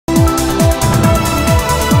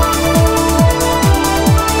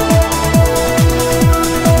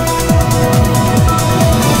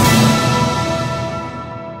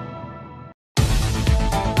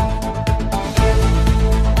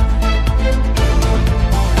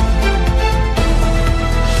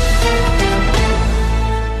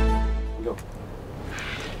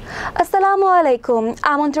আলাইকুম।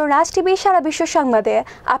 আমন্ত্রণ রাজ টিভি সারা বিশ্ব সংবাদে।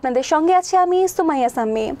 আপনাদের সঙ্গে আছে আমি সুমাইয়া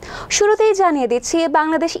সাম্মি। শুরুতেই জানিয়ে দিচ্ছি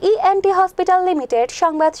বাংলাদেশ ইএনটি হসপিটাল লিমিটেড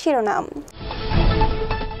সংবাদ শিরোনাম।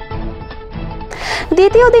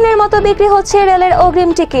 দ্বিতীয় দিনের মতো বিক্রি হচ্ছে রেলের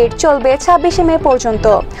অগ্রিম টিকিট, চলবে ২৬শে মে পর্যন্ত।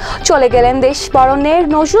 চলে গেলেন দেশ বরণের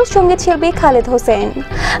নজরুল সঙ্গীত শিল্পী খালেদ হোসেন।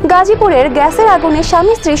 গাজীপুরের গ্যাসের আগুনে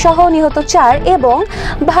স্বামী স্ত্রী সহ নিহত ৪ এবং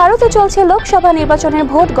ভারতে চলছে লোকসভা নির্বাচনের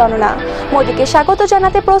ভোট গণনা। মোদীকে স্বাগত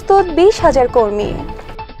জানাতে প্রস্তুত ২০,০০০ কর্মী।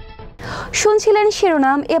 শুনছিলেন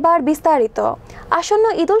শিরোনাম, এবার বিস্তারিত। আসন্ন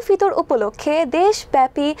ঈদুল ফিতর উপলক্ষে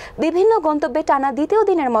দেশব্যাপী বিভিন্ন গন্তব্যে টানা দ্বিতীয়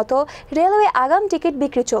দিনের মতো রেলওয়ে আগাম টিকিট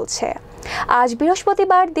বিক্রি চলছে। আজ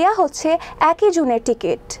বৃহস্পতিবার দেয়া হচ্ছে ১ জুনের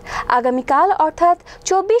টিকিট। আগামীকাল অর্থাৎ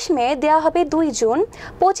 ২৪ মে দেয়া হবে ২ জুন,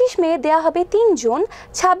 ২৫ মে দেয়া হবে ৩ জুন,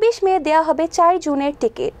 ২৬ মে দেয়া হবে ৪ জুনের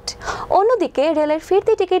টিকিট। অন্যদিকে রেলের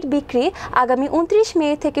ফিরতি টিকিট বিক্রি আগামী ২৯ মে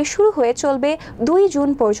থেকে শুরু হয়ে চলবে ২ জুন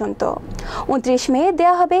পর্যন্ত। ২৯ মে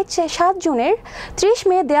দেয়া হবে ৭ জুনের, ৩০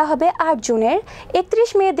 মে দেয়া হবে ৮ জুনের, ৩১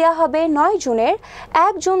 মে দেয়া হবে ৯ জুনের,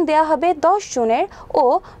 ১ জুন দেয়া হবে ১০ জুনের ও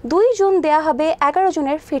 ২ জুন দেয়া হবে ১১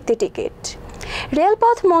 জুনের ফিরতি টিকিট।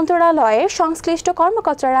 রেলপথ মন্ত্রণালয়ের সংশ্লিষ্ট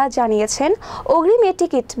কর্মকর্তারা জানিয়েছেন, অগ্রিম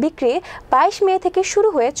টিকিট বিক্রি ২২ মে থেকে শুরু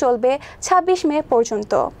হয়ে চলবে ২৬ মে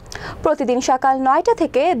পর্যন্ত। প্রতিদিন সকাল ৯টা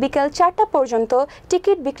থেকে বিকেল ৪টা পর্যন্ত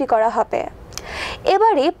টিকিট বিক্রি করা হবে।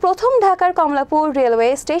 এবারে প্রথম ঢাকার কমলাপুর রেলওয়ে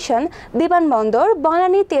স্টেশন, বিমানবন্দর,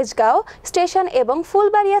 বনানী, তেজগাঁও স্টেশন এবং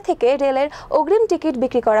ফুলবাড়িয়া থেকে রেলের অগ্রিম টিকিট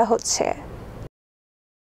বিক্রি করা হচ্ছে।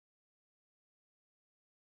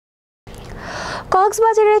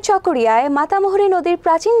 কক্সবাজারের চকরিয়ায় মাতামুহুরী নদীর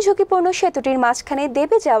প্রাচীন ঝুঁকিপূর্ণ সেতুটির মাঝখানে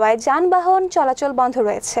দেবে যাওয়ায় যানবাহন চলাচল বন্ধ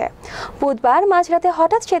রয়েছে। বুধবার মাঝরাতে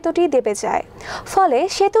হঠাৎ সেতুটি দেবে যায়, ফলে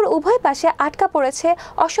সেতুর উভয় পাশে আটকা পড়েছে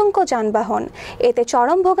অসংখ্য যানবাহন। এতে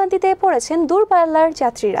চরম ভোগান্তিতে পড়েছেন দূরপাল্লার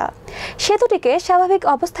যাত্রীরা। সেতুটিকে স্বাভাবিক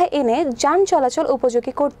অবস্থায় এনে যান চলাচল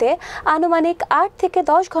উপযোগী করতে আনুমানিক ৮ থেকে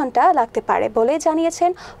 ১০ ঘন্টা লাগতে পারে বলে জানিয়েছেন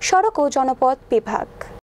সড়ক ও জনপথ বিভাগ।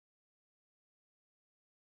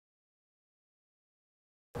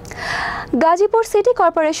 গাজীপুর সিটি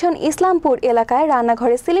কর্পোরেশন ইসলামপুর এলাকায়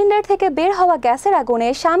রান্নাঘরে সিলিন্ডার থেকে বের হওয়া গ্যাসের আগুনে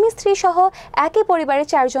স্বামী স্ত্রী সহ একই পরিবারের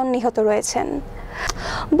 ৪ জন নিহত রয়েছেন।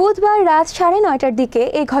 বুধবার রাত ৯:৩০টার দিকে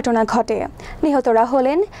এই ঘটনা ঘটে। নিহতরা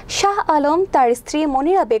হলেন শাহ আলম, তার স্ত্রী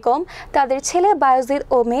মনিরা বেগম, তাদের ছেলে বায়োজিদ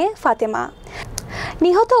ও মেয়ে ফাতেমা।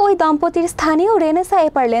 নিহত ওই দম্পতির স্থানীয় রেনেসা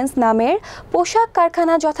এপারলেন্স নামের পোশাক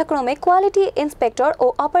কারখানা যথাক্রমে কোয়ালিটি ইন্সপেক্টর ও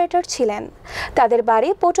অপারেটর ছিলেন। তাদের বাড়ি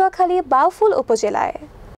পটুয়াখালী বাউফল উপজেলায়।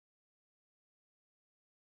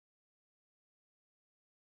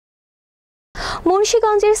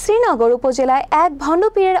 মুন্সিগঞ্জের শ্রীনগর উপজেলায় এক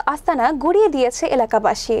ভণ্ডপীরের আস্তানা গুড়িয়ে দিয়েছে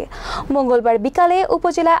এলাকাবাসী। মঙ্গলবার বিকালে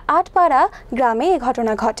উপজেলার আটপাড়া গ্রামে এ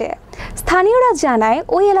ঘটনা ঘটে। স্থানীয়রা জানায়,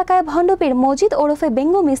 ওই এলাকায় ভণ্ডপীর মজিদ ওরফে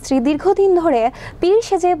বেঙ্গু মিস্ত্রি দীর্ঘদিন ধরে পীর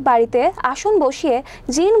সেজে বাড়িতে আসন বসিয়ে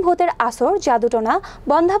জিন ভূতের আসর, জাদুটোনা,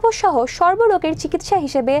 বন্ধাপস সহ সর্বরোগের চিকিৎসা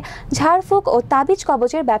হিসেবে ঝাড়ফুঁক ও তাবিজ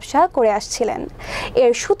কবজের ব্যবসা করে আসছিলেন।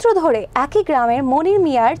 এর সূত্র ধরে একই গ্রামের মনির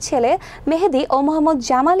মিয়ার ছেলে মেহেদি ও মোহাম্মদ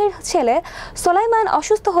জামালের ছেলে সোলাইমান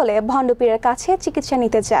অসুস্থ হলে ভণ্ডপীরের কাছে চিকিৎসা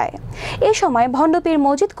নিতে যায়। এ সময় ভণ্ডপীর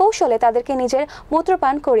মজিদ কৌশলে তাদেরকে নিজের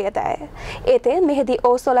মূত্রপান করিয়ে দেয়। এতে মেহেদি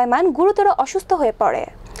ও সোলাইমান গুরুতর অসুস্থ হয়ে পড়ে।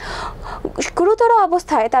 গুরুতর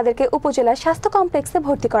অবস্থায় তাদেরকে উপজেলা স্বাস্থ্য কমপ্লেক্সে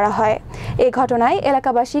ভর্তি করা হয়। এই ঘটনায়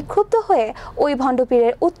এলাকাবাসী ক্ষুব্ধ হয়ে ওই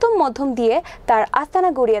ভণ্ডপীরের উত্তম মধ্যম দিয়ে তার আস্তানা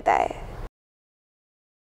গুড়িয়ে দেয়।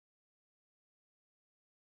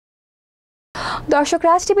 দর্শক,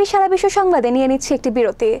 রাজ টিভি সারা বিশ্ব সংবাদে নিয়ে নিচ্ছে একটি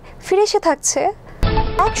বিরতি। ফিরে এসে থাকছে,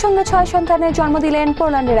 একসঙ্গে ৬ সন্তানের জন্ম দিলেন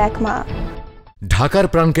পোল্যান্ডের এক মা। ঢাকার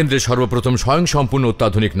প্রাণকেন্দ্রে সর্বপ্রথম স্বয়ংসম্পূর্ণ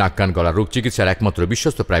অত্যাধুনিক নাক কান গলা রোগ চিকিৎসার একমাত্র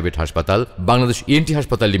বিশ্বস্ত প্রাইভেট হাসপাতাল বাংলাদেশ ইএনটি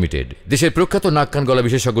হাসপাতাল লিমিটেড। দেশের প্রখ্যাত নাক কান গলা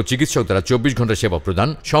বিশেষজ্ঞ চিকিৎসক দ্বারা ২৪ ঘন্টা সেবা প্রদান,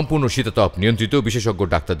 সম্পূর্ণ শীতাতপ নিয়ন্ত্রিত বিশেষজ্ঞ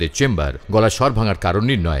ডাক্তারদের চেম্বার, গলার স্বর ভাঙার কারণ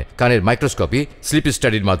নির্ণয়, কানের মাইক্রোস্কোপি, স্লিপ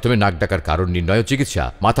স্টাডির মাধ্যমে নাক ডাকার কারণ নির্ণয় ও চিকিৎসা,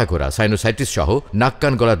 মাথা ঘোরা, সাইনোসাইটিস সহ নাক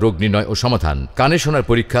কান গলার রোগ নির্ণয় ও সমাধান, কানে শোনার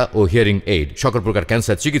পরীক্ষা ও হিয়ারিং এইড, সকল প্রকার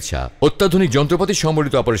ক্যান্সার চিকিৎসা, অত্যাধুনিক যন্ত্রপাতি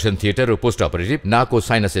সম্বলিত অপারেশন থিয়েটার ও পোস্ট অপারেটিভ, নাক ও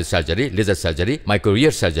সাইনাসের সার্জারি, লেজার সার্জারি, মাইক্রো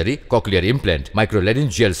ইয়ার সার্জারি, ককলিয়ার ইমপ্ল্যান্ট,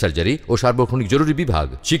 মাইক্রোল্যারিঞ্জিয়াল সার্জারি ও সার্বক্ষণিক জরুরি বিভাগ।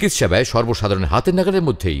 চিকিৎসা ব্যয় সর্বসাধারণ হাতের নাগালের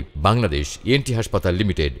মধ্যেই। বাংলাদেশ ইএনটি হাসপাতাল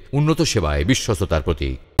লিমিটেড, উন্নত সেবায় বিশ্বস্ততার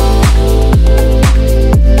প্রতীক।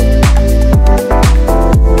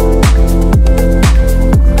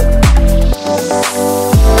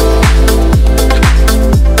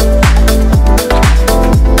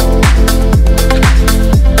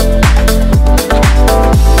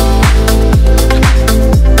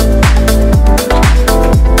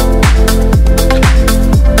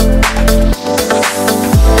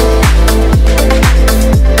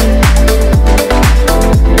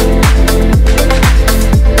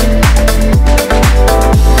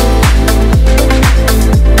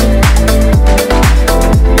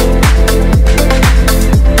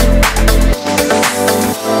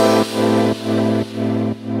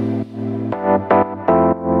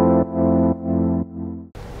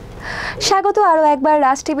 একবার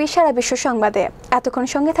রাজ টিভির সারা বিশ্ব সংবাদে এতক্ষণ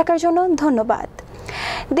সঙ্গে থাকার জন্য ধন্যবাদ।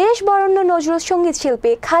 দেশ বরেণ্য নজরুল সঙ্গীত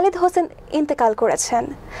শিল্পী খালেদ হোসেন ইন্তেকাল করেছেন।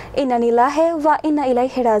 ইন্না লিল্লাহি ওয়া ইন্না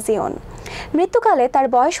ইলাইহি রাজিউন। মৃত্যুকালে তার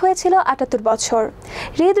বয়স হয়েছিল ৭৮ বছর।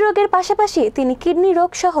 হৃদরোগের পাশাপাশি তিনি কিডনি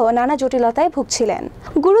রোগ সহ নানা জটিলতায় ভুগছিলেন।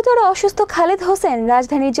 গুরুতর অসুস্থ খালেদ হোসেন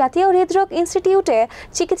রাজধানীর জাতীয় হৃদরোগ ইনস্টিটিউটে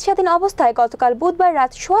চিকিৎসাধীন অবস্থায় গতকাল বুধবার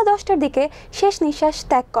রাত 10:15টার দিকে শেষ নিঃশ্বাস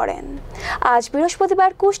ত্যাগ করেন। আজ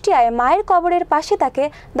বৃহস্পতিবার কুষ্টিয়ায় মায়ের কবরের পাশে তাকে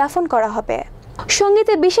দাফন করা হবে।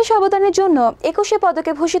 সঙ্গীতে বিশেষ অবদানের জন্য 21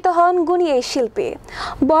 পদকে ভূষিত হন গুণী এই শিল্পী।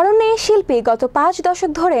 বরেণ্য এই শিল্পী গত 5 দশক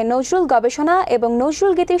ধরে নজরুল গবেষণা এবং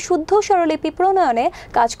নজরুল গীতির শুদ্ধ স্বরলিপি প্রণয়নে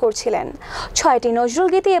কাজ করছিলেন। 6টি নজরুল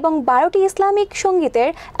গীতি এবং 12টি ইসলামিক সঙ্গীতের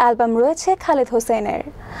অ্যালবাম রয়েছে খালেদ হোসেনের।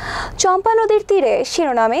 চম্পা নদীর তীরে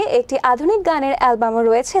শিরোনামে একটি আধুনিক গানের অ্যালবামও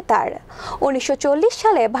রয়েছে তার। 1940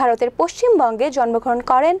 সালে ভারতের পশ্চিমবঙ্গে জন্মগ্রহণ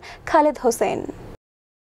করেন খালেদ হোসেন।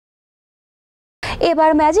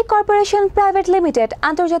 এবার ম্যাজিক কর্পোরেশন প্রাইভেট লিমিটেড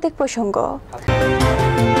আন্তর্জাতিক প্রসঙ্গ।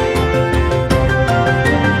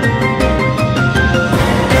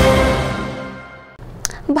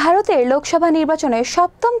 ভারতের লোকসভা নির্বাচনের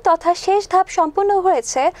 7ম তথা শেষ ধাপ সম্পন্ন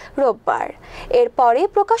হয়েছে রোববার। এরপরে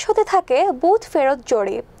প্রকাশ হতে থাকে বুথ ফেরত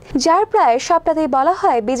জরিপ, যার প্রায় সবটাতেই বলা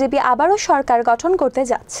হয় বিজেপি আবারও সরকার গঠন করতে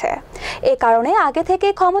যাচ্ছে। এ কারণে আগে থেকে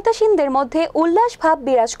ক্ষমতাসীনদের মধ্যে উল্লাস ভাব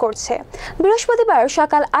বিরাজ করছে। বৃহস্পতিবার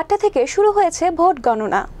সকাল 8টা থেকে শুরু হয়েছে ভোট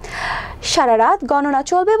গণনা। সারা রাত গণনা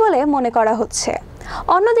চলবে বলে মনে করা হচ্ছে।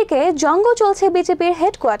 অন্যদিকে জঙ্গ চলছে বিজেপির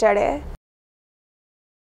হেডকোয়ার্টারে।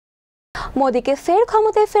 মোদীকে ফের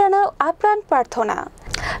ক্ষমতায় ফেরানোর আপ্রাণ প্রার্থনা।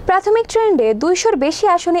 প্রাথমিক ট্রেন্ডে 200-র বেশি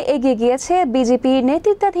আসনে এগিয়ে গিয়েছে বিজেপি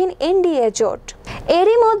নেতৃত্বাধীন এনডিএ জোট।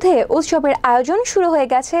 এরই মধ্যে উৎসবের আয়োজন শুরু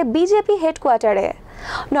হয়ে গেছে বিজেপি হেডকোয়ার্টারে।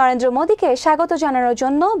 নরেন্দ্র মোদীকে স্বাগত জানানোর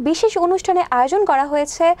জন্য বিশেষ অনুষ্ঠানের আয়োজন করা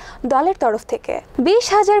হয়েছে দলের তরফ থেকে।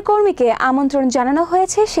 20,000 কর্মীকে আমন্ত্রণ জানানো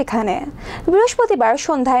হয়েছে সেখানে। বৃহস্পতিবার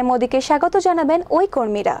সন্ধ্যায় মোদীকে স্বাগত জানাবেন ওই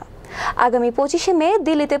কর্মীরা। আগামী 25শে মে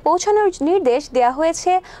দিল্লিতে পৌঁছানোর নির্দেশ দেওয়া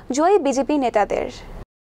হয়েছে জয়ী বিজেপি নেতাদের।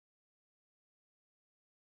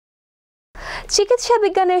 চিকিৎসা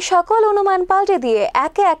বিজ্ঞানের সকল অনুমান পাল্টে দিয়ে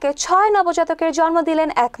একে একে 6 নবজাতকের জন্ম দিলেন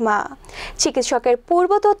এক মা। চিকিৎসকের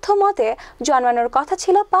পূর্ব তথ্য মতে জন্মানোর কথা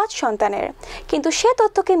ছিল 5 সন্তানের, কিন্তু সে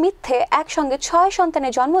তথ্যকে মিথ্যে একসঙ্গে 6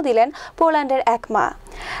 সন্তানের জন্ম দিলেন পোল্যান্ডের এক মা,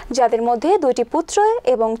 যাদের মধ্যে 2টি পুত্র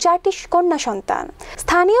এবং 4টি কন্যা সন্তান।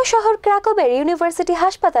 স্থানীয় শহর ক্রাকোভের ইউনিভার্সিটি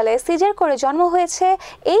হাসপাতালে সিজার করে জন্ম হয়েছে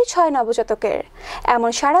এই 6 নবজাতকের। এমন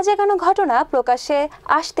সাড়া জাগানো ঘটনা প্রকাশ্যে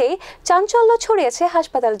আসতেই চাঞ্চল্য ছড়িয়েছে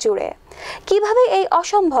হাসপাতাল জুড়ে। কিভাবে এই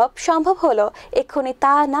অসম্ভব সম্ভব হলো এক্ষুনি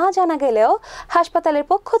তা না জানা গেলেও হাসপাতালের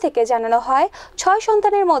পক্ষ থেকে জানানো হয় 6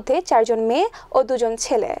 সন্তানের মধ্যে 4 জন মেয়ে ও 2 জন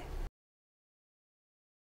ছেলে।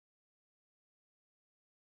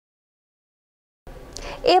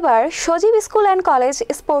 এবার সজীব school and college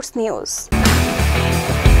sports news.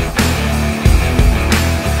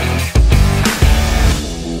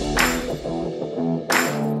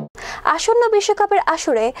 আসন্ন বিশ্বকাপের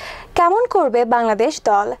আসরে কেমন করবে বাংলাদেশ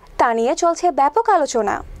দল তা নিয়ে চলছে ব্যাপক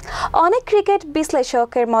আলোচনা। অনেক ক্রিকেট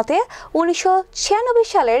বিশ্লেষকের মতে 1996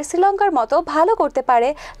 সালের শ্রীলঙ্কার মতো ভালো করতে পারে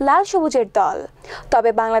লাল সবুজের দল। তবে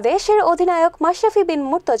বাংলাদেশের অধিনায়ক মাশরাফি বিন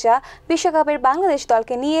মুর্তজা বিশ্বকাপের বাংলাদেশ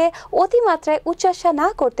দলকে নিয়ে অতিমাত্রায় উচ্চাসা না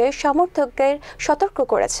করতে সমর্থকদের সতর্ক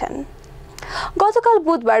করেছেন। গতকাল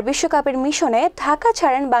বুধবার বিশ্বকাপের মিশনে ঢাকা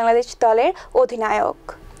ছাড়েন বাংলাদেশ দলের অধিনায়ক।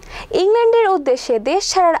 ইংল্যান্ডের উদ্দেশ্যে দেশ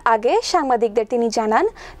ছাড়ার আগে সাংবাদিকদের তিনি জানান,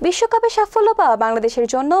 বিশ্বকাপে সাফল্য পাওয়া বাংলাদেশের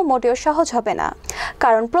জন্য মোটেও সহজ হবে না,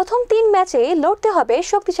 কারণ প্রথম 3 ম্যাচেই লড়তে হবে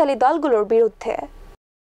শক্তিশালী দলগুলোর বিরুদ্ধে।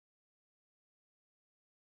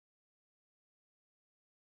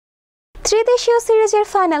 ত্রিদেশীয় সিরিজের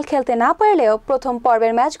ফাইনাল খেলতে না পারলেও প্রথম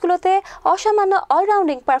পর্বের ম্যাচগুলোতে অসামান্য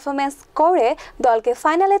অলরাউন্ডিং পারফরমেন্স করে দলকে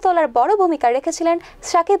ফাইনালে তোলার বড় ভূমিকা রেখেছিলেন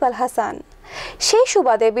সাকিব আল হাসান। সেই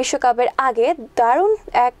সুবাদে বিশ্বকাপের আগে দারুণ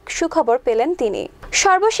এক সুখবর পেলেন তিনি।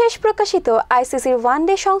 সর্বশেষ প্রকাশিত আইসিসির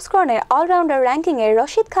ওয়ানডে সংস্করণের অলরাউন্ডার র্যাঙ্কিংয়ে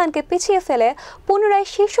রশিদ খানকে পিছিয়ে ফেলে পুনরায়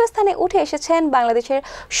শীর্ষস্থানে উঠে এসেছেন বাংলাদেশের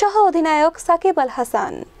সহ অধিনায়ক সাকিব আল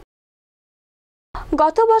হাসান।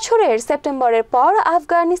 গত বছরের সেপ্টেম্বরের পর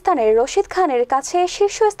আফগানিস্তানের রশিদ খানের কাছে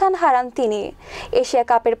শীর্ষস্থান হারান তিনি। এশিয়া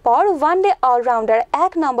কাপের পর ওয়ানডে অলরাউন্ডার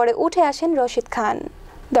 1 নম্বরে উঠে আসেন রশিদ খান।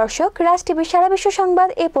 দর্শক, রাজ টিভির সারা বিশ্ব সংবাদ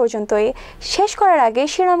এ পর্যন্তই। শেষ করার আগে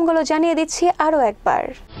শিরোনামগুলো জানিয়ে দিচ্ছি আরও একবার।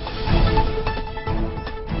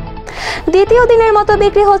 দ্বিতীয় দিনের মতো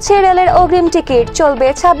বিক্রি হচ্ছে রেলের অগ্রিম টিকিট, চলবে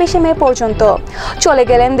 26শে মে পর্যন্ত। চলে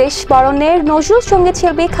গেলেন দেশ বরেণ্যের নজরুল সঙ্গীত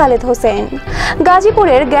শিল্পী খালেদ হোসেন।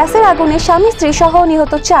 গাজীপুরের গ্যাসের আগুনে স্বামী স্ত্রী সহ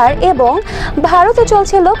নিহত 4 এবং ভারতে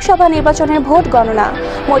চলছে লোকসভা নির্বাচনের ভোট গণনা।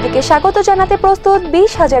 মোদীকে স্বাগত জানাতে প্রস্তুত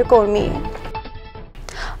 20,000 কর্মী।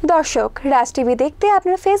 দর্শক, রাজ টিভি দেখতে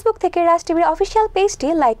আপনার ফেসবুক থেকে রাজ টিভির অফিসিয়াল পেজটি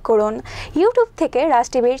লাইক করুন, ইউটিউব থেকে রাজ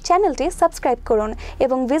টিভির চ্যানেলটি সাবস্ক্রাইব করুন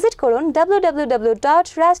এবং ভিজিট করুন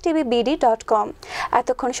www.rajtvbd.com।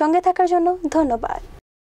 এতক্ষণ সঙ্গে থাকার জন্য ধন্যবাদ।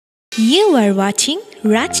 You are watching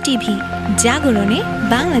Raj TV, Jagorone,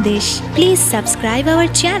 Bangladesh. Please subscribe our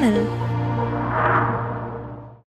channel.